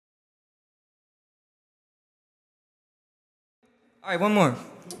All right, one more.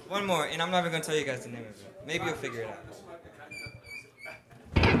 One more, and I'm not even going to tell you guys the name of it. Maybe you'll figure it out.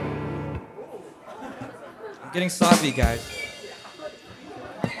 I'm getting sloppy, guys.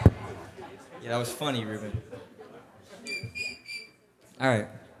 Yeah, that was funny, Ruben. All right,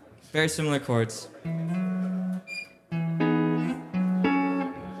 very similar chords.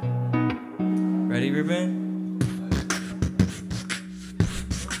 Ready, Ruben?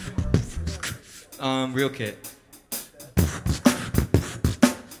 Real kit.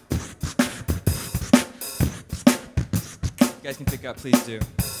 You guys can pick up, please do.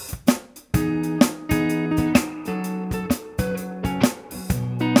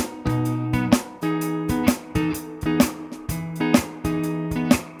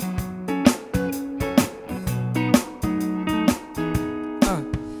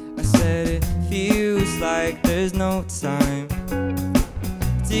 I said it feels like there's no time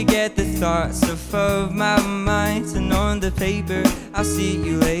to get the thoughts off of my mind, and on the paper I'll see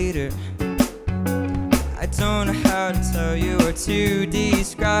you later. I don't know how to tell you or to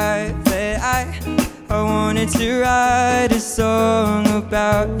describe that I wanted to write a song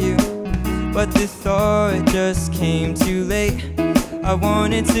about you, but the thought just came too late. I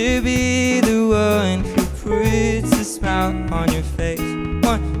wanted to be the one who puts a smile on your face.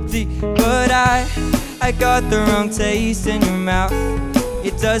 But I got the wrong taste in your mouth.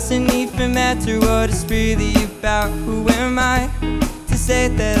 It doesn't even matter what it's really about. Who am I to say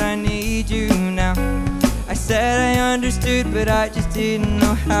that I need you now? I said I understood, but I just didn't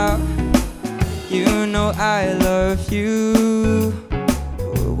know how. You know I love you.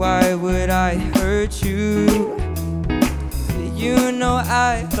 Why would I hurt you? You know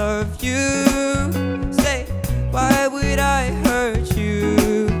I love you. Say, why would I hurt you?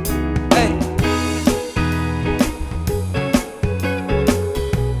 Hey.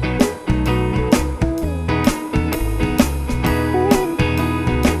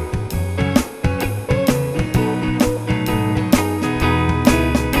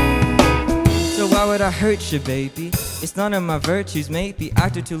 So why would I hurt you, baby? It's none of my virtues, maybe.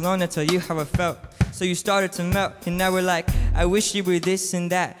 After too long to tell you how I felt, so you started to melt, and now we're like, I wish you were this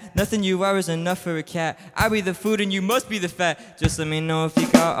and that. Nothing you are is enough for a cat. I be the food and you must be the fat. Just let me know if you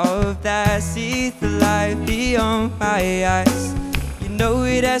got all of that. See the light beyond my eyes. You know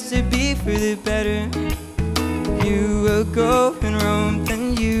it has to be for the better. You will go and roam,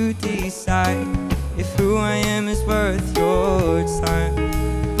 then you decide if who I am is worth your time.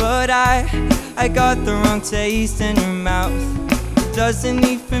 But I got the wrong taste in your mouth. Doesn't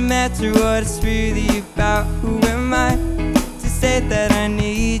even matter what it's really about. Who am I to say that I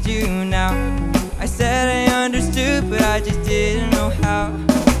need you now? I said I understood, but I just didn't know how.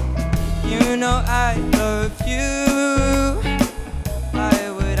 You know I love you. Why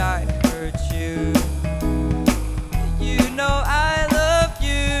would I hurt you? You know I love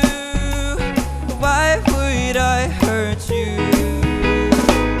you. Why would I hurt you?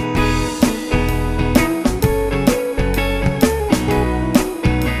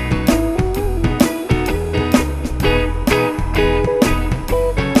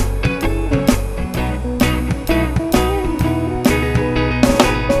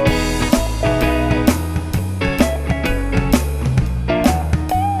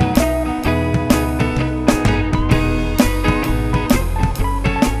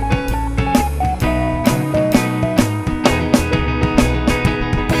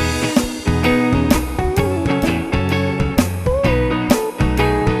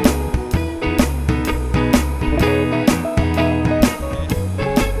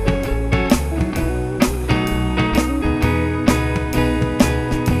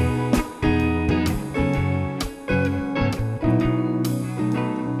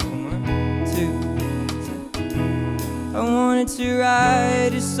 To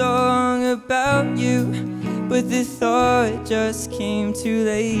write a song about you, but the thought just came too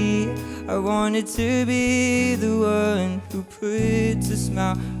late. I wanted to be the one who puts a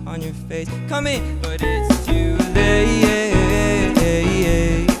smile on your face. Come in, but it's too late.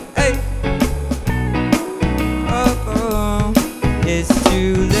 Hey. Oh, it's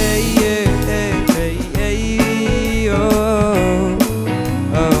too late.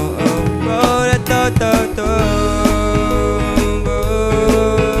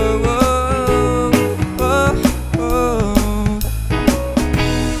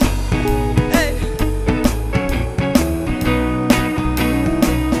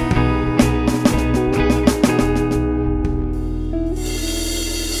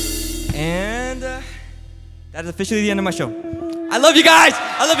 That is officially the end of my show. I love you guys!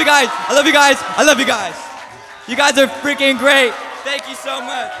 I love you guys! I love you guys! I love you guys! You guys are freaking great! Thank you so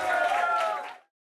much!